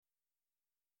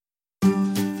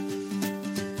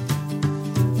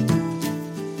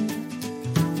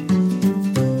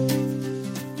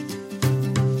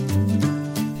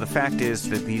fact is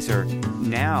that these are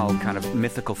now kind of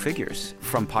mythical figures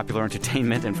from popular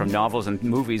entertainment and from novels and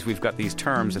movies. We've got these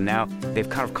terms, and now they've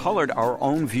kind of colored our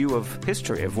own view of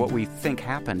history, of what we think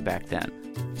happened back then.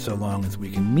 So long as we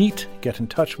can meet, get in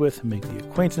touch with, make the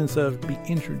acquaintance of, be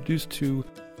introduced to,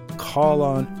 call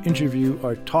on, interview,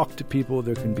 or talk to people,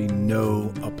 there can be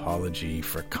no apology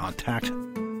for contact.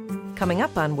 Coming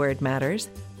up on Word Matters,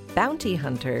 bounty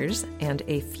hunters and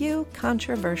a few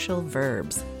controversial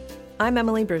verbs. I'm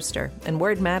Emily Brewster, and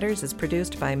Word Matters is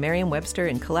produced by Merriam-Webster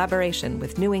in collaboration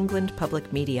with New England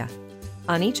Public Media.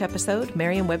 On each episode,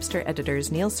 Merriam-Webster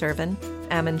editors Neil Servin,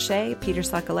 Ammon Shea, Peter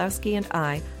Sokolowski, and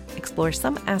I explore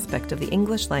some aspect of the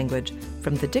English language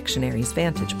from the dictionary's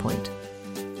vantage point.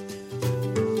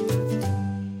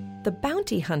 The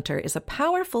bounty hunter is a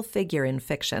powerful figure in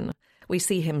fiction. We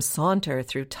see him saunter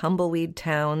through tumbleweed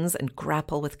towns and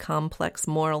grapple with complex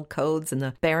moral codes in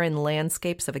the barren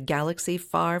landscapes of a galaxy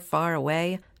far, far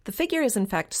away. The figure is in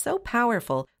fact so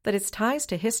powerful that its ties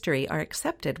to history are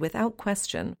accepted without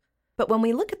question. But when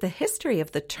we look at the history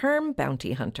of the term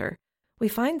bounty hunter, we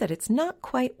find that it's not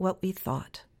quite what we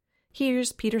thought.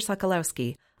 Here's Peter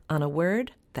Sokolowski on a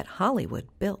word that Hollywood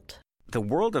built. The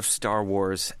world of Star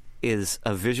Wars is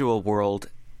a visual world,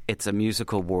 it's a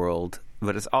musical world,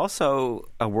 but it's also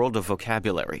a world of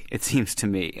vocabulary, it seems to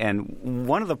me. And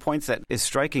one of the points that is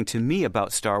striking to me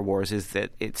about Star Wars is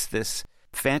that it's this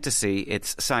fantasy,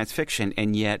 it's science fiction,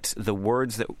 and yet the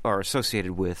words that are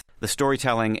associated with the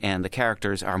storytelling and the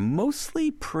characters are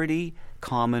mostly pretty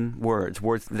common words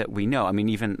that we know. I mean,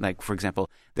 even like, for example,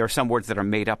 there are some words that are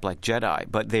made up like Jedi,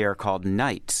 but they are called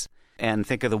knights. And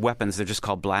think of the weapons, they're just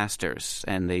called blasters,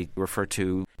 and they refer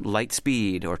to light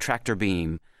speed or tractor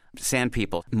beam, sand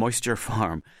people, moisture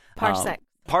farm.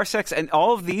 Parsecs, and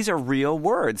all of these are real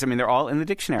words. I mean, they're all in the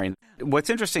dictionary. What's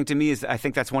interesting to me is that I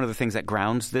think that's one of the things that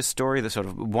grounds this story.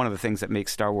 One of the things that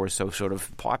makes Star Wars so sort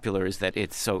of popular is that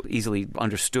it's so easily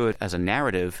understood as a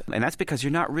narrative. And that's because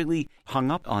you're not really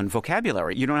hung up on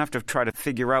vocabulary. You don't have to try to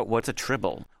figure out what's a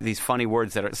tribble, these funny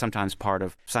words that are sometimes part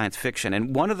of science fiction.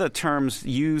 And one of the terms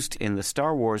used in the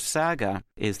Star Wars saga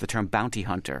is the term bounty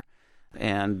hunter.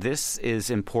 And this is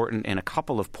important in a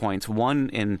couple of points. One,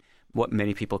 in what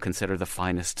many people consider the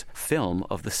finest film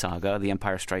of the saga, The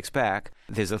Empire Strikes Back.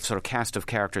 There's a sort of cast of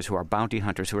characters who are bounty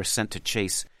hunters who are sent to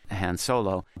chase Han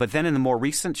Solo. But then in the more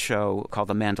recent show called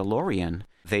The Mandalorian,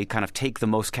 they kind of take the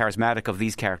most charismatic of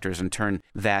these characters and turn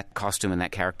that costume and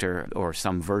that character, or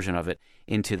some version of it,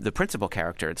 into the principal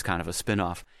character. It's kind of a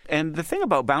spin-off. And the thing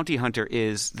about bounty hunter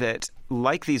is that,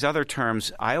 like these other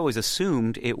terms, I always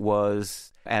assumed it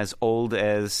was as old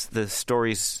as the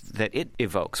stories that it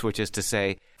evokes, which is to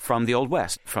say, from the Old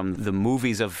West, from the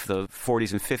movies of the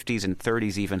 40s and 50s and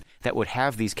 30s even, that would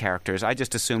have these characters. I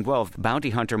just assumed, well,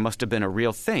 bounty hunter must have been a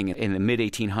real thing in the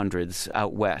mid-1800s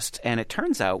out west. And it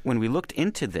turns out, when we looked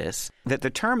into this, that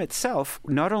the term itself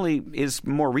not only is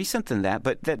more recent than that,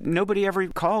 but that nobody ever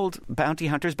called bounty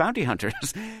hunters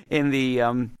in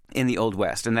the Old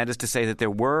West. And that is to say that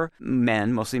there were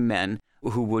men, mostly men,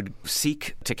 who would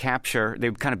seek to capture, they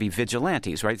would kind of be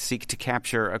vigilantes, right? Seek to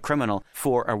capture a criminal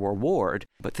for a reward,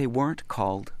 but they weren't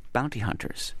called bounty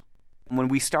hunters. When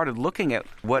we started looking at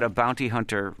what a bounty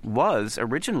hunter was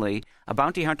originally, a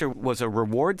bounty hunter was a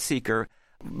reward seeker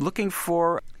looking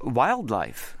for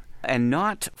wildlife and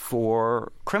not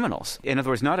for criminals. In other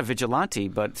words, not a vigilante,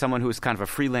 but someone who was kind of a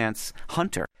freelance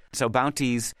hunter. So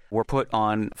bounties were put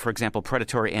on, for example,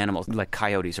 predatory animals like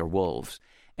coyotes or wolves.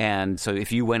 And so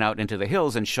if you went out into the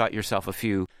hills and shot yourself a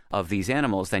few of these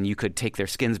animals, then you could take their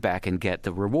skins back and get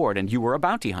the reward, and you were a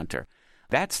bounty hunter.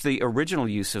 That's the original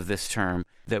use of this term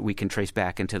that we can trace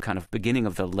back into kind of beginning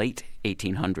of the late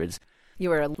 1800s. You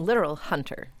were a literal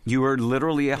hunter. You were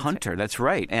literally a hunter, that's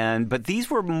right. But these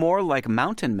were more like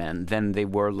mountain men than they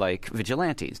were like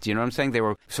vigilantes. Do you know what I'm saying? They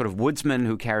were sort of woodsmen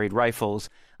who carried rifles.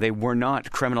 They were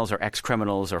not criminals or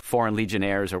ex-criminals or foreign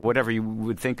legionnaires or whatever you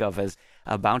would think of as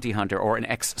a bounty hunter or an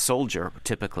ex-soldier,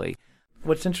 typically.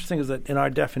 What's interesting is that in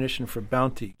our definition for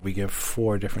bounty, we give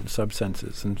 4 different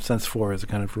subsenses. And sense 4 is a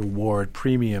kind of reward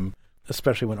premium,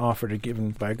 especially when offered or given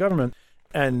by a government.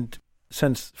 And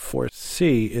sense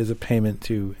 4C is a payment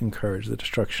to encourage the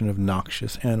destruction of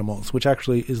noxious animals, which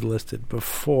actually is listed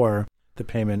before the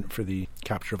payment for the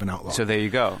capture of an outlaw. So there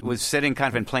you go. It was sitting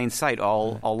kind of in plain sight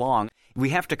all along.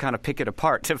 We have to kind of pick it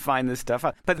apart to find this stuff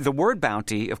out. But the word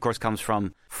bounty, of course, comes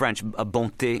from French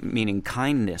bonté, meaning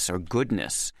kindness or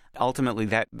goodness. Ultimately,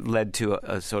 that led to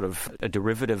a sort of a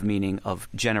derivative meaning of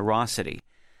generosity.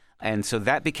 And so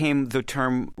that became the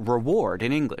term reward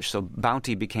in English. So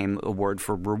bounty became a word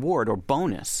for reward or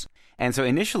bonus. And so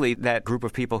initially that group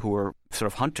of people who were sort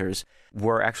of hunters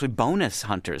were actually bonus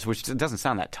hunters, which doesn't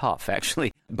sound that tough,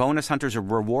 actually. Bonus hunters or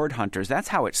reward hunters, that's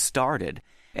how it started,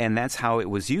 and that's how it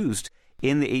was used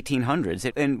in the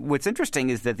 1800s. And what's interesting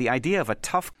is that the idea of a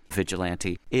tough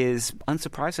vigilante is,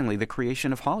 unsurprisingly, the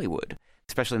creation of Hollywood.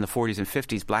 Especially in the 40s and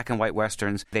 50s, black and white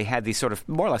westerns, they had these sort of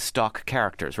more or less stock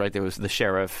characters, right? There was the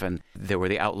sheriff and there were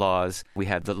the outlaws. We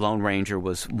had the Lone Ranger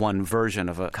was one version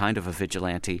of a kind of a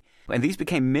vigilante. And these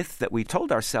became myths that we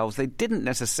told ourselves they didn't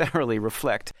necessarily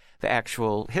reflect the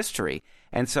actual history.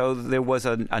 And so there was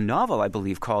a novel, I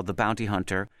believe, called The Bounty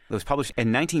Hunter that was published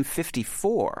in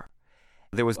 1954.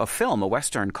 There was a film, a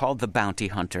western, called The Bounty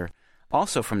Hunter,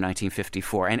 also from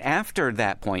 1954. And after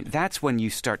that point, that's when you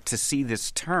start to see this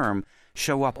term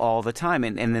show up all the time.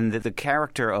 And then the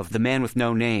character of the man with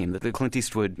no name, the Clint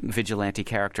Eastwood vigilante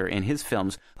character in his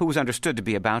films, who was understood to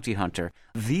be a bounty hunter,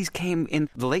 these came in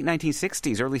the late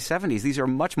 1960s, early 70s. These are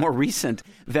much more recent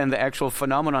than the actual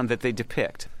phenomenon that they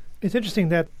depict. It's interesting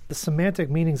that the semantic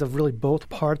meanings of really both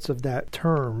parts of that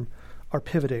term are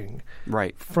pivoting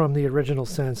from the original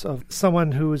sense of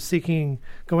someone who is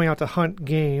going out to hunt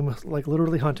game, like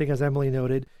literally hunting, as Emily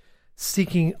noted,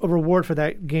 seeking a reward for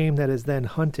that game that is then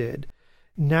hunted.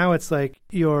 Now it's like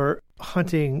you're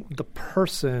hunting the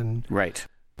person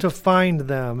to find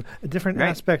them, a different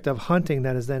aspect of hunting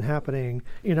that is then happening.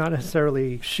 You're not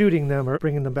necessarily shooting them or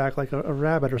bringing them back like a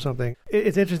rabbit or something.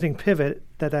 It's an interesting pivot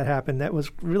that happened that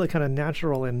was really kind of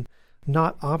natural and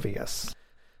not obvious.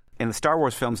 In the Star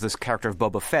Wars films, this character of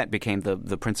Boba Fett became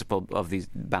the principal of these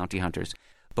bounty hunters.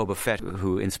 Boba Fett,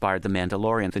 who inspired The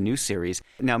Mandalorian, the new series.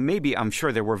 Now, maybe, I'm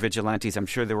sure there were vigilantes. I'm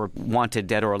sure there were wanted,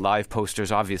 dead or alive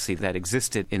posters, obviously, that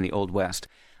existed in the Old West.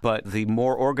 But the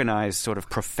more organized sort of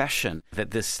profession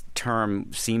that this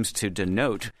term seems to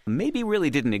denote maybe really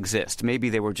didn't exist. Maybe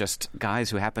they were just guys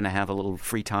who happened to have a little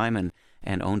free time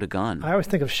and owned a gun. I always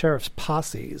think of sheriff's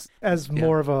posses as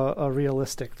more of a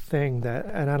realistic thing,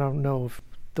 and I don't know if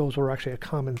those were actually a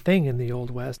common thing in the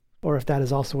Old West, or if that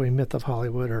is also a myth of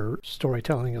Hollywood or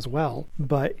storytelling as well.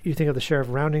 But you think of the sheriff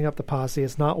rounding up the posse.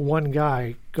 It's not one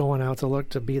guy going out to look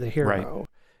to be the hero. Right.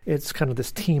 It's kind of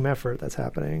this team effort that's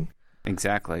happening.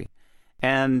 Exactly.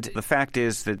 And the fact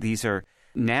is that these are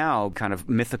now kind of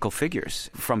mythical figures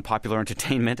from popular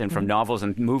entertainment and from novels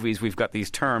and movies. We've got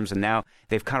these terms, and now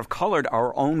they've kind of colored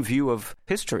our own view of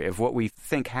history, of what we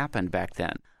think happened back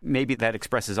then. Maybe that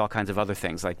expresses all kinds of other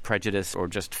things like prejudice or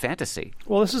just fantasy.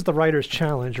 Well, this is the writer's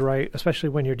challenge, right? Especially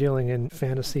when you're dealing in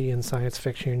fantasy and science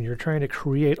fiction. You're trying to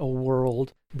create a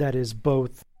world that is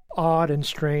both odd and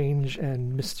strange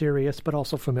and mysterious, but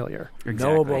also familiar.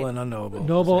 Exactly. Knowable and unknowable.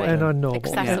 Knowable and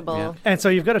unknowable. Accessible. Yeah. And so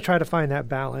you've got to try to find that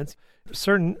balance.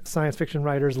 Certain science fiction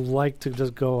writers like to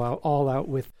just go all out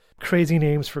with crazy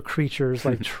names for creatures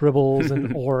like tribbles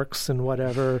and orcs and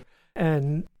whatever,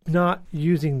 and not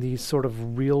using these sort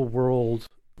of real-world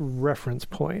reference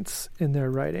points in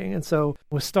their writing. And so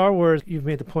with Star Wars, you've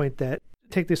made the point that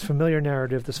take this familiar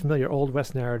narrative, this familiar Old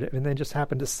West narrative, and then just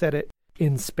happen to set it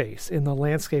in space, in the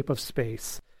landscape of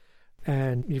space.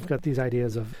 And you've got these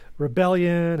ideas of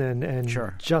rebellion and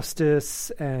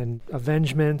justice and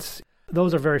avengement.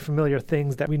 Those are very familiar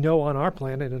things that we know on our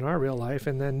planet in our real life.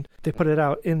 And then they put it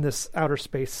out in this outer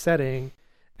space setting,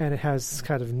 and it has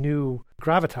kind of new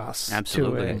gravitas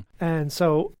to it. And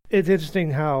so it's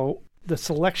interesting how the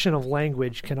selection of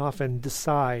language can often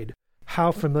decide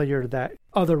how familiar that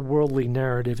otherworldly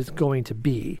narrative is going to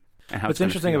be. What's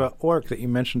interesting about orc that you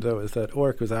mentioned, though, is that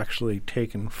orc was actually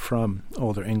taken from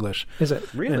Older English. Is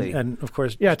it? Really? And of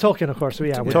course... Yeah, Tolkien, of course.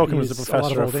 Yeah, Tolkien was a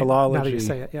professor of philology. Now that you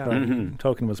say it, yeah.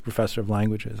 Tolkien was a professor of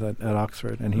languages at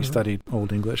Oxford, and he studied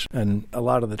Old English. And a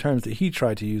lot of the terms that he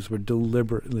tried to use were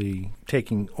deliberately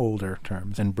taking older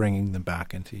terms and bringing them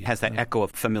back into use. Has that echo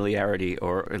of familiarity,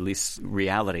 or at least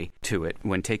reality, to it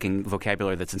when taking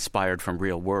vocabulary that's inspired from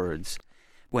real words.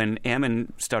 When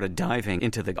Ammon started diving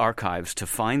into the archives to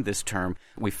find this term,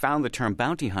 we found the term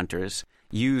bounty hunters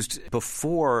used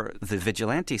before the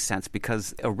vigilante sense,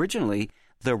 because originally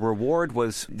the reward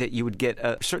was that you would get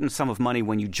a certain sum of money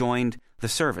when you joined the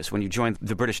service, when you joined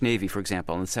the British Navy, for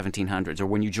example, in the 1700s, or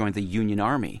when you joined the Union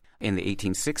Army in the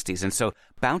 1860s. And so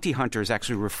bounty hunters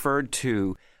actually referred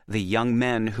to the young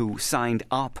men who signed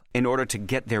up in order to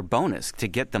get their bonus, to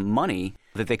get the money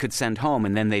that they could send home,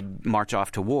 and then they'd march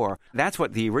off to war. That's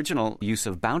what the original use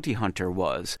of bounty hunter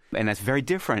was, and that's very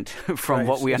different from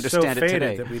what we understand it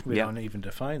today. That we don't even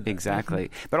define that.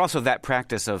 Exactly. But also that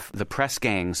practice of the press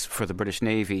gangs for the British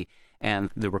Navy and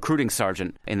the recruiting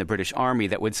sergeant in the British Army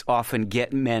that would often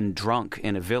get men drunk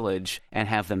in a village and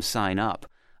have them sign up.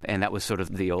 And that was sort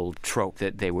of the old trope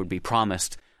that they would be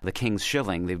promised the king's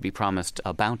shilling, they'd be promised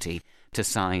a bounty to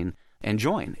sign and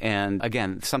join. And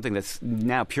again, something that's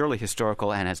now purely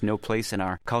historical and has no place in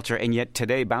our culture. And yet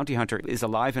today, Bounty Hunter is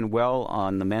alive and well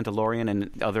on The Mandalorian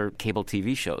and other cable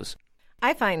TV shows.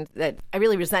 I find that I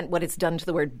really resent what it's done to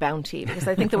the word bounty, because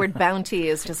I think the word bounty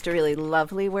is just a really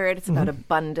lovely word. It's about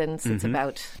abundance. It's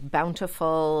about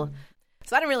bountiful.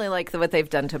 So I don't really like what they've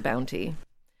done to bounty.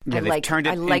 Yeah, I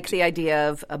like the idea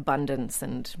of abundance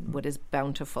and what is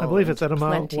bountiful. I believe it's plenty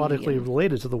etymologically and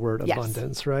related to the word Yes.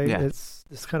 abundance, right? Yeah. It's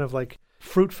this kind of like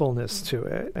fruitfulness to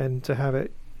it, and to have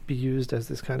it be used as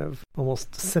this kind of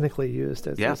almost cynically used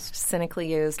as Yeah. this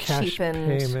cynically used, cash cheapened.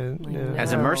 payment. I Yeah. know.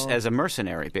 As a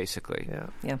mercenary, basically. Yeah.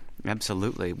 Yeah.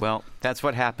 Absolutely. Well, that's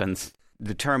what happens.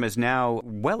 The term is now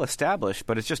well established,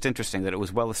 but it's just interesting that it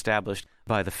was well established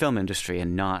by the film industry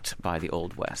and not by the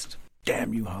Old West.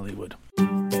 Damn you, Hollywood.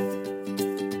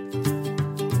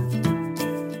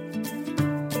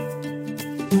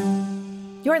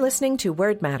 You're listening to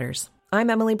Word Matters. I'm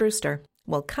Emily Brewster.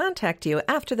 We'll contact you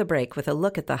after the break with a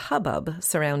look at the hubbub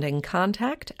surrounding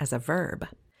contact as a verb.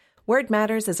 Word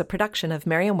Matters is a production of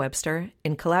Merriam-Webster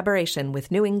in collaboration with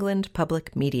New England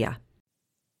Public Media.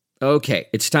 Okay,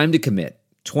 it's time to commit.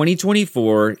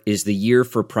 2024 is the year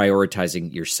for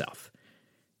prioritizing yourself.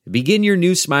 Begin your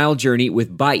new smile journey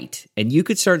with Byte, and you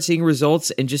could start seeing results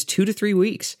in just 2 to 3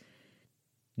 weeks.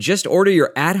 Just order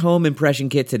your at-home impression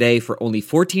kit today for only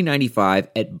 $14.95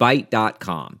 at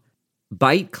Byte.com.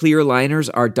 Byte clear liners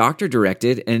are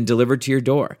doctor-directed and delivered to your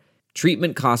door.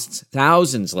 Treatment costs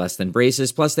thousands less than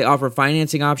braces, plus they offer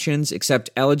financing options, accept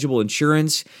eligible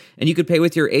insurance, and you could pay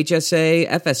with your HSA,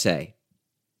 FSA.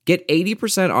 Get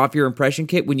 80% off your impression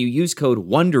kit when you use code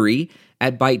WONDERY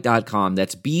at Byte.com.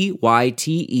 That's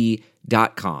BYTE.com.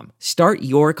 Start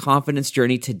your confidence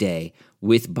journey today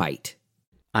with Byte.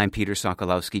 I'm Peter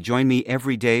Sokolowski. Join me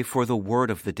every day for the Word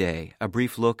of the Day, a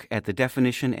brief look at the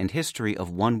definition and history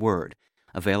of one word,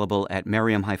 available at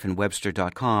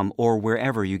merriam-webster.com or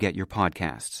wherever you get your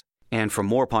podcasts. And for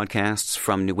more podcasts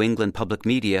from New England Public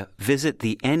Media, visit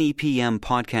the NEPM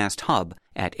Podcast Hub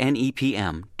at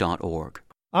nepm.org.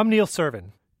 I'm Neil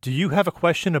Servin. Do you have a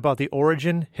question about the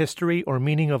origin, history, or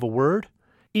meaning of a word?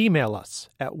 Email us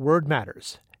at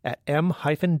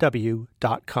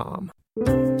wordmatters@m-w.com.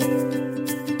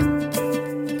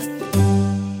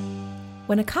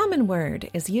 When a common word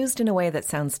is used in a way that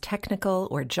sounds technical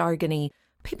or jargony,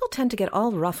 people tend to get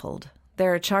all ruffled.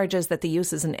 There are charges that the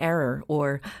use is an error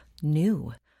or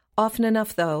new. Often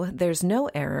enough, though, there's no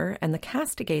error, and the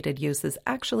castigated use is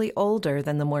actually older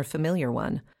than the more familiar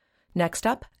one. Next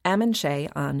up, Ammon Shea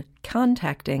on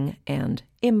contacting and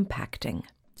impacting.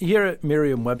 Here at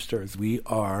Merriam-Webster's, we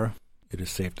are, it is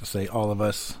safe to say, all of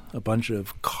us, a bunch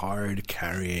of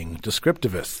card-carrying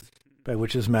descriptivists, by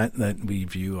which is meant that we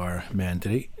view our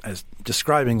mandate as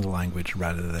describing the language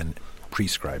rather than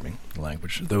prescribing the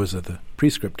language. Those are the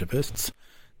prescriptivists.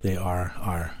 They are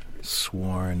our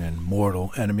sworn and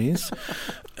mortal enemies.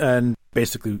 And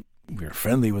basically, we're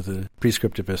friendly with the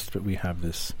prescriptivists, but we have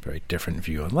this very different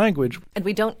view on language. And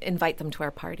we don't invite them to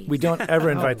our parties. We don't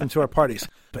ever invite them to our parties.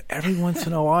 But every once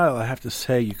in a while, I have to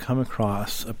say, you come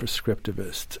across a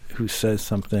prescriptivist who says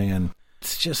something, and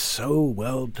it's just so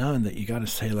well done that you got to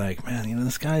say, like, man, you know,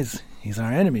 this guy's, he's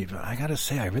our enemy, but I got to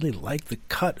say, I really like the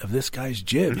cut of this guy's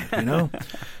jib, you know?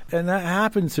 And that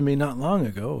happened to me not long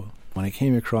ago when I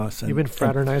came across. You've been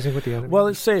fraternizing with the enemy. Well,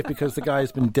 it's safe because the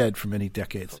guy's been dead for many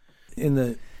decades. In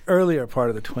the earlier part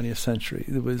of the 20th century,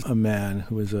 there was a man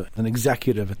who was an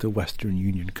executive at the Western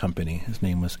Union Company. His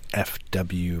name was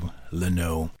F.W.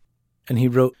 Lenoux. And he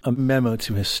wrote a memo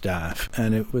to his staff,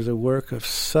 and it was a work of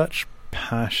such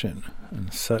passion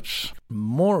and such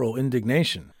moral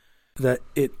indignation that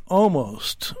it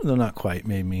almost, though not quite,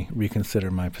 made me reconsider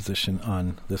my position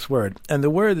on this word. And the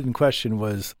word in question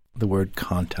was the word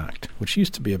contact, which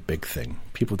used to be a big thing.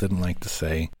 People didn't like to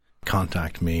say,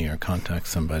 contact me or contact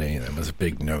somebody. That was a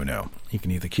big no-no. You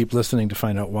can either keep listening to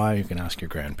find out why, or you can ask your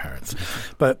grandparents.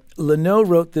 But Lenoux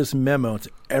wrote this memo to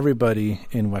everybody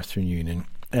in Western Union,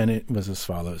 and it was as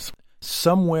follows.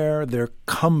 Somewhere there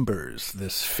cumbers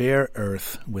this fair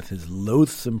earth with his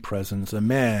loathsome presence a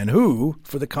man who,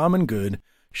 for the common good,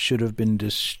 should have been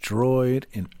destroyed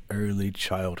in early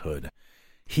childhood.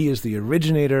 He is the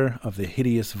originator of the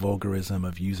hideous vulgarism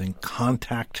of using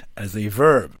contact as a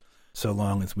verb. So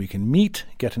long as we can meet,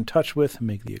 get in touch with,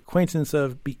 make the acquaintance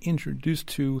of, be introduced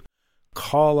to,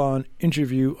 call on,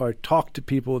 interview, or talk to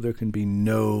people, there can be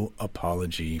no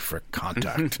apology for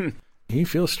contact. He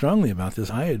feels strongly about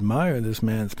this. I admire this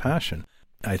man's passion.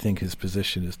 I think his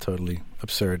position is totally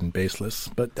absurd and baseless,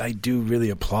 but I do really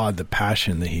applaud the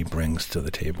passion that he brings to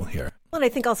the table here. Well, and I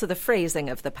think also the phrasing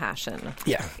of the passion.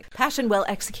 Yeah. Passion well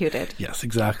executed. Yes,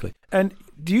 exactly. And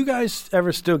do you guys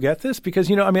ever still get this?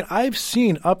 Because, I've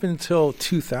seen up until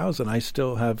 2000, I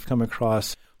still have come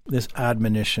across this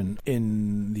admonition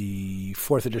in the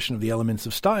 4th edition of the Elements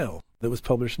of Style that was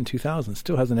published in 2000. It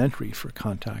still has an entry for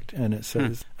contact. And it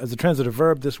says, as a transitive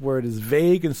verb, this word is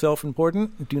vague and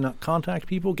self-important. Do not contact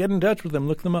people. Get in touch with them.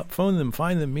 Look them up. Phone them.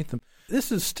 Find them. Meet them.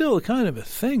 This is still kind of a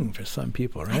thing for some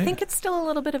people, right? I think it's still a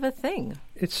little bit of a thing.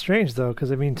 It's strange, though, because,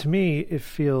 to me, it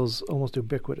feels almost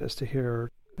ubiquitous to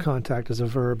hear contact as a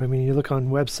verb. You look on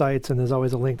websites and there's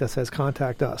always a link that says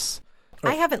contact us.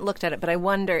 I haven't looked at it, but I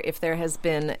wonder if there has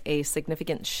been a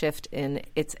significant shift in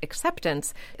its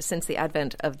acceptance since the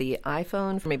advent of the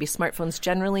iPhone, or maybe smartphones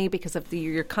generally, because of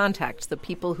your contacts, the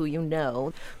people who you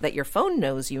know, that your phone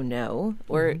knows you know,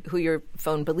 or who your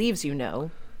phone believes you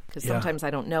know. Because sometimes I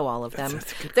don't know all of them.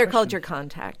 They're called your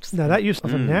contacts. Now, that use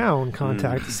of a noun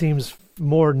contact seems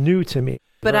more new to me.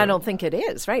 But I don't think it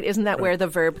is, right? Isn't that where the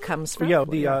verb comes from? Yeah,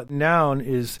 the noun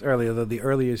is earlier. The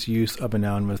earliest use of a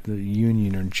noun was the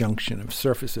union or junction of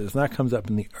surfaces. And that comes up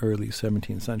in the early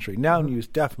 17th century. Noun use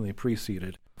definitely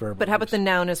preceded verbal But how about use. the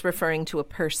noun is referring to a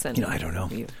person? I don't know.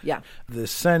 Yeah. The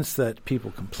sense that people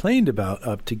complained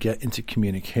about to get into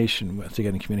communication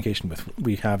with,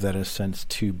 we have that as sense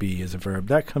to be as a verb.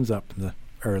 That comes up in the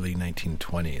early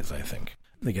 1920s, I think.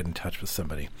 They get in touch with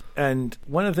somebody. And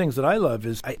one of the things that I love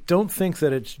is I don't think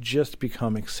that it's just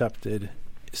become accepted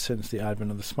since the advent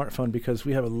of the smartphone, because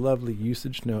we have a lovely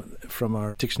usage note from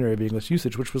our Dictionary of English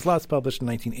Usage, which was last published in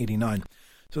 1989.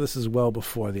 So this is well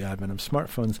before the advent of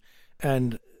smartphones.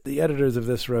 And the editors of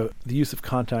this wrote, the use of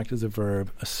contact as a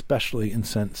verb, especially in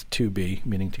sense to be,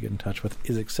 meaning to get in touch with,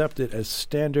 is accepted as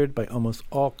standard by almost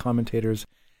all commentators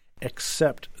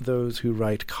except those who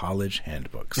write college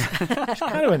handbooks. It's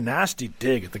kind of a nasty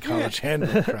dig at the college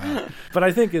handbook crowd. But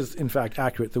I think is, in fact,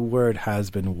 accurate. The word has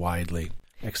been widely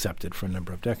accepted for a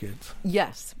number of decades.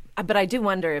 Yes. But I do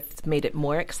wonder if it's made it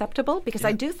more acceptable, because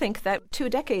I do think that 2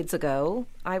 decades ago,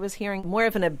 I was hearing more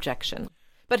of an objection.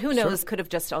 But who knows, could have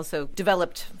just also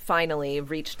developed, finally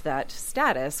reached that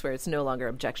status where it's no longer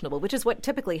objectionable, which is what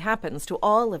typically happens to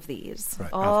all of these. Right.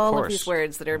 All of these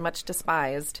words that are much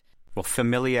despised. Well,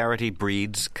 familiarity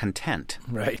breeds content.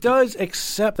 Right. It does,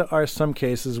 except there are some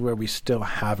cases where we still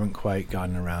haven't quite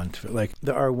gotten around to it. Like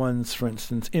there are ones, for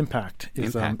instance, impact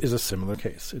is a similar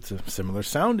case. It's a similar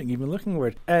sounding, even looking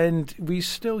word. And we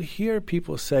still hear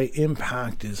people say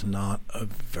impact is not a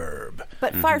verb.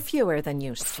 But far fewer than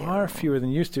used to. Far fewer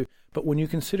than used to. But when you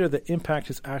consider that impact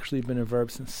has actually been a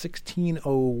verb since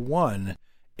 1601,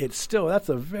 that's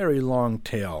a very long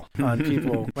tail on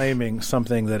people claiming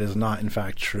something that is not in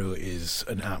fact true is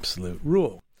an absolute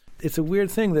rule. It's a weird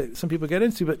thing that some people get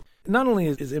into, but not only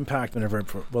is impact been a verb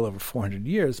for well over 400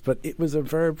 years, but it was a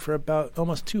verb for about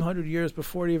almost 200 years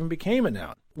before it even became a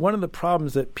noun. One of the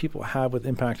problems that people have with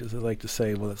impact is they like to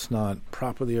say, well, it's not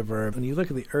properly a verb. When you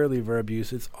look at the early verb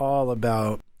use, it's all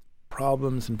about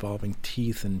problems involving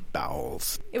teeth and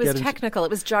bowels. It was technical.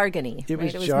 It was jargony. It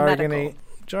was right? jargony. Medical.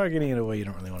 Jargony in a way you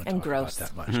don't really want to talk gross.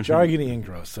 about that much. Jargony and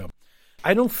gross. So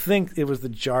I don't think it was the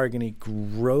jargony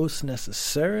gross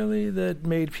necessarily that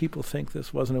made people think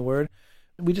this wasn't a word.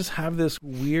 We just have this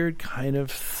weird kind of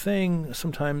thing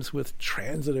sometimes with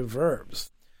transitive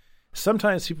verbs.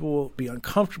 Sometimes people will be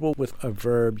uncomfortable with a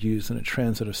verb used in a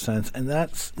transitive sense, and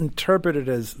that's interpreted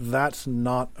as that's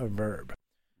not a verb.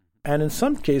 And in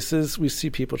some cases, we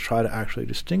see people try to actually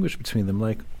distinguish between them,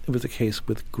 like it was the case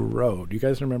with grow. Do you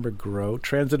guys remember grow?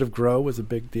 Transitive grow was a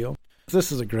big deal.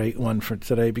 This is a great one for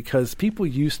today because people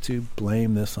used to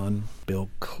blame this on Bill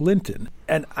Clinton.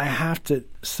 And I have to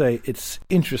say, it's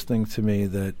interesting to me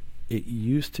that it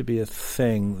used to be a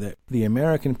thing that the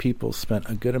American people spent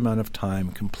a good amount of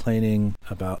time complaining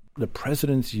about the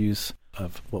president's use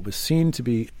of what was seen to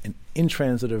be an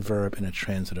intransitive verb in a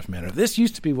transitive manner. This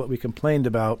used to be what we complained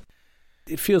about.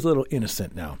 It feels a little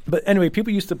innocent now. But anyway,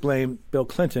 people used to blame Bill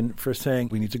Clinton for saying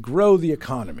we need to grow the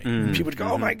economy. And people would go,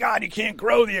 oh my God, you can't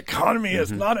grow the economy. It's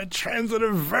not a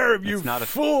transitive verb, you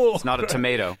fool. It's not a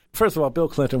tomato. First of all, Bill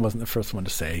Clinton wasn't the first one to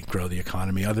say grow the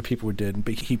economy. Other people did,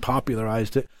 but he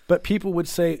popularized it. But people would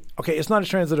say, okay, it's not a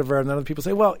transitive verb. And then other people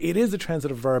say, well, it is a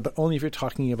transitive verb, but only if you're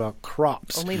talking about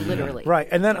crops. Only literally. Right.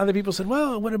 And then other people said,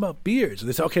 well, what about beers?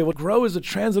 They said, okay, well, grow is a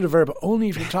transitive verb, but only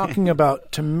if you're talking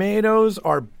about tomatoes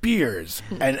or beers.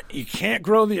 And you can't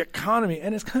grow the economy.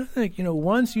 And it's kind of like,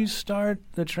 once you start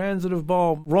the transitive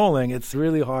ball rolling, it's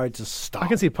really hard to stop. I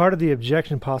can see part of the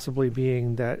objection possibly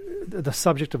being that the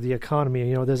subject of the economy.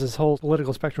 You know, there's this whole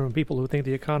political spectrum of people who think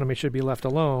the economy should be left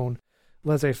alone,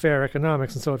 laissez-faire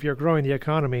economics. And so if you're growing the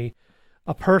economy,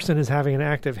 a person is having an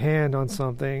active hand on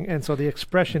something. And so the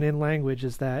expression in language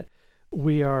is that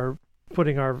we are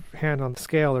putting our hand on the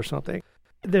scale or something.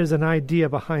 There's an idea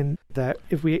behind that.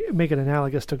 If we make it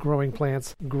analogous to growing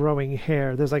plants, growing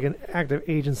hair, there's like an active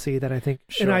agency that I think,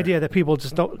 an idea that people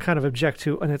just don't kind of object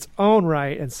to in its own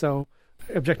right. And so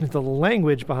objecting to the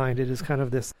language behind it is kind of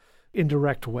this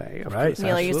indirect way. Right.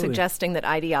 Neil, are you suggesting that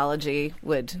ideology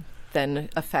would then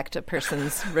affect a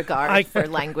person's regard for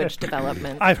language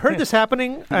development? I've heard this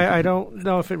happening. I don't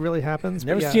know if it really happens.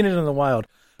 Never seen it in the wild.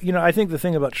 You know, I think the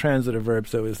thing about transitive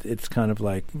verbs, though, is it's kind of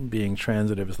like being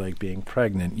transitive is like being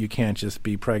pregnant. You can't just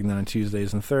be pregnant on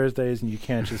Tuesdays and Thursdays, and you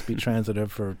can't just be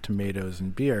transitive for tomatoes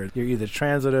and beer. You're either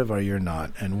transitive or you're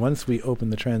not. And once we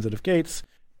open the transitive gates,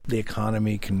 the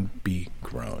economy can be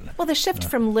grown. Well, the shift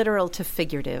from literal to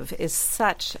figurative is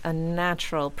such a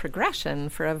natural progression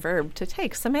for a verb to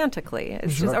take semantically,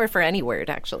 or for any word,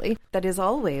 actually. That is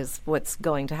always what's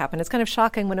going to happen. It's kind of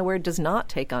shocking when a word does not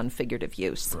take on figurative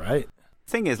use. Right.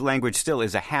 Thing is, language still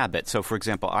is a habit. So, for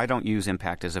example, I don't use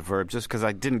impact as a verb just because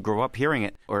I didn't grow up hearing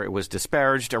it, or it was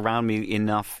disparaged around me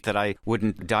enough that I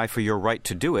wouldn't die for your right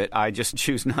to do it. I just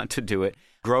choose not to do it.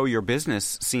 Grow your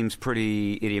business seems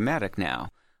pretty idiomatic now.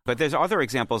 But there's other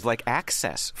examples like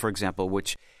access, for example,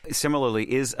 which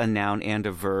similarly is a noun and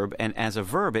a verb. And as a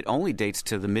verb, it only dates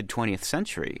to the mid-20th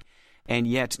century. And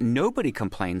yet nobody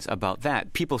complains about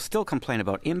that. People still complain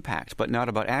about impact, but not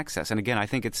about access. And again, I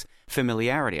think it's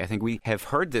familiarity. I think we have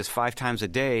heard this 5 times a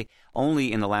day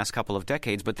only in the last couple of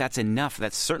decades, but that's enough.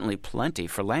 That's certainly plenty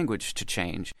for language to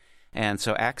change. And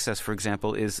so access, for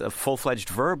example, is a full-fledged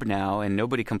verb now, and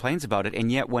nobody complains about it.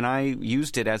 And yet when I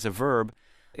used it as a verb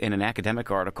in an academic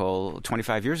article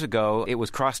 25 years ago, it was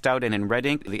crossed out, and in red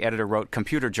ink, the editor wrote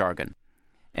computer jargon.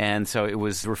 And so it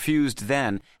was refused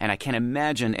then, and I can't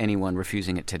imagine anyone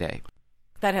refusing it today.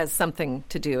 That has something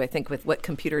to do, I think, with what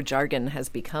computer jargon has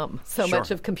become. So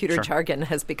much of computer jargon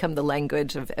has become the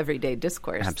language of everyday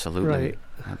discourse. Absolutely. Right.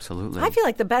 Absolutely. I feel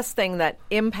like the best thing that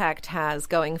impact has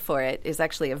going for it is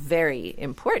actually a very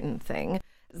important thing,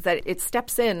 that it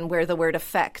steps in where the word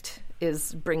effect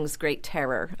brings great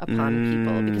terror upon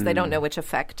people because they don't know which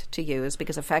effect to use,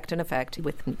 because effect and effect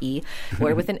with an E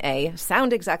or with an A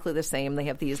sound exactly the same. They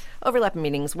have these overlapping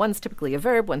meanings. One's typically a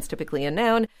verb, one's typically a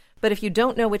noun. But if you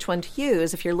don't know which one to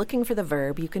use, if you're looking for the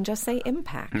verb, you can just say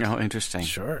impact. Oh, interesting.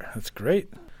 Sure. That's great.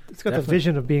 It's got the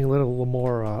vision of being a little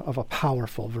more of a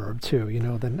powerful verb, too,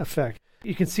 than effect.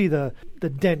 You can see the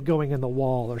dent going in the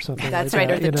wall or something. That's like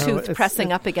right, that. or the tooth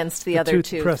pressing up against the other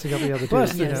tooth. Pressing up the other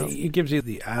Plus, tooth. it gives you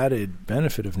the added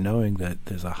benefit of knowing that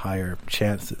there's a higher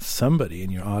chance that somebody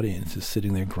in your audience is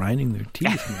sitting there grinding their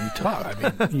teeth when you talk.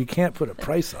 I mean, you can't put a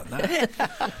price on that.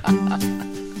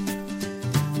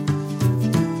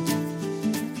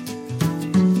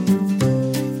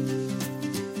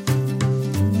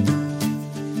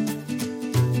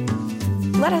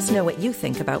 Let us know what you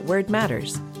think about Word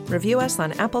Matters. Review us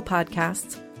on Apple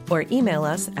Podcasts or email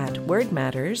us at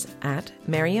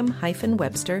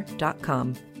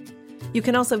wordmatters@merriam-webster.com. You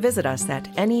can also visit us at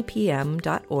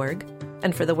nepm.org.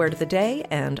 And for the word of the day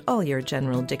and all your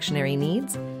general dictionary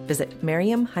needs, visit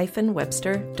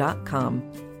merriam-webster.com.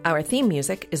 Our theme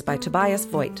music is by Tobias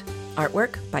Voigt.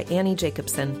 Artwork by Annie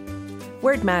Jacobson.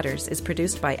 Word Matters is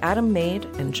produced by Adam Maid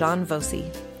and John Voci.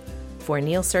 For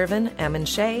Neil Servin, Ammon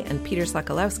Shea, and Peter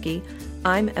Sokolowski,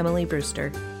 I'm Emily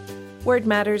Brewster. Word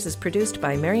Matters is produced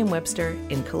by Merriam-Webster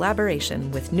in collaboration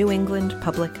with New England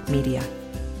Public Media.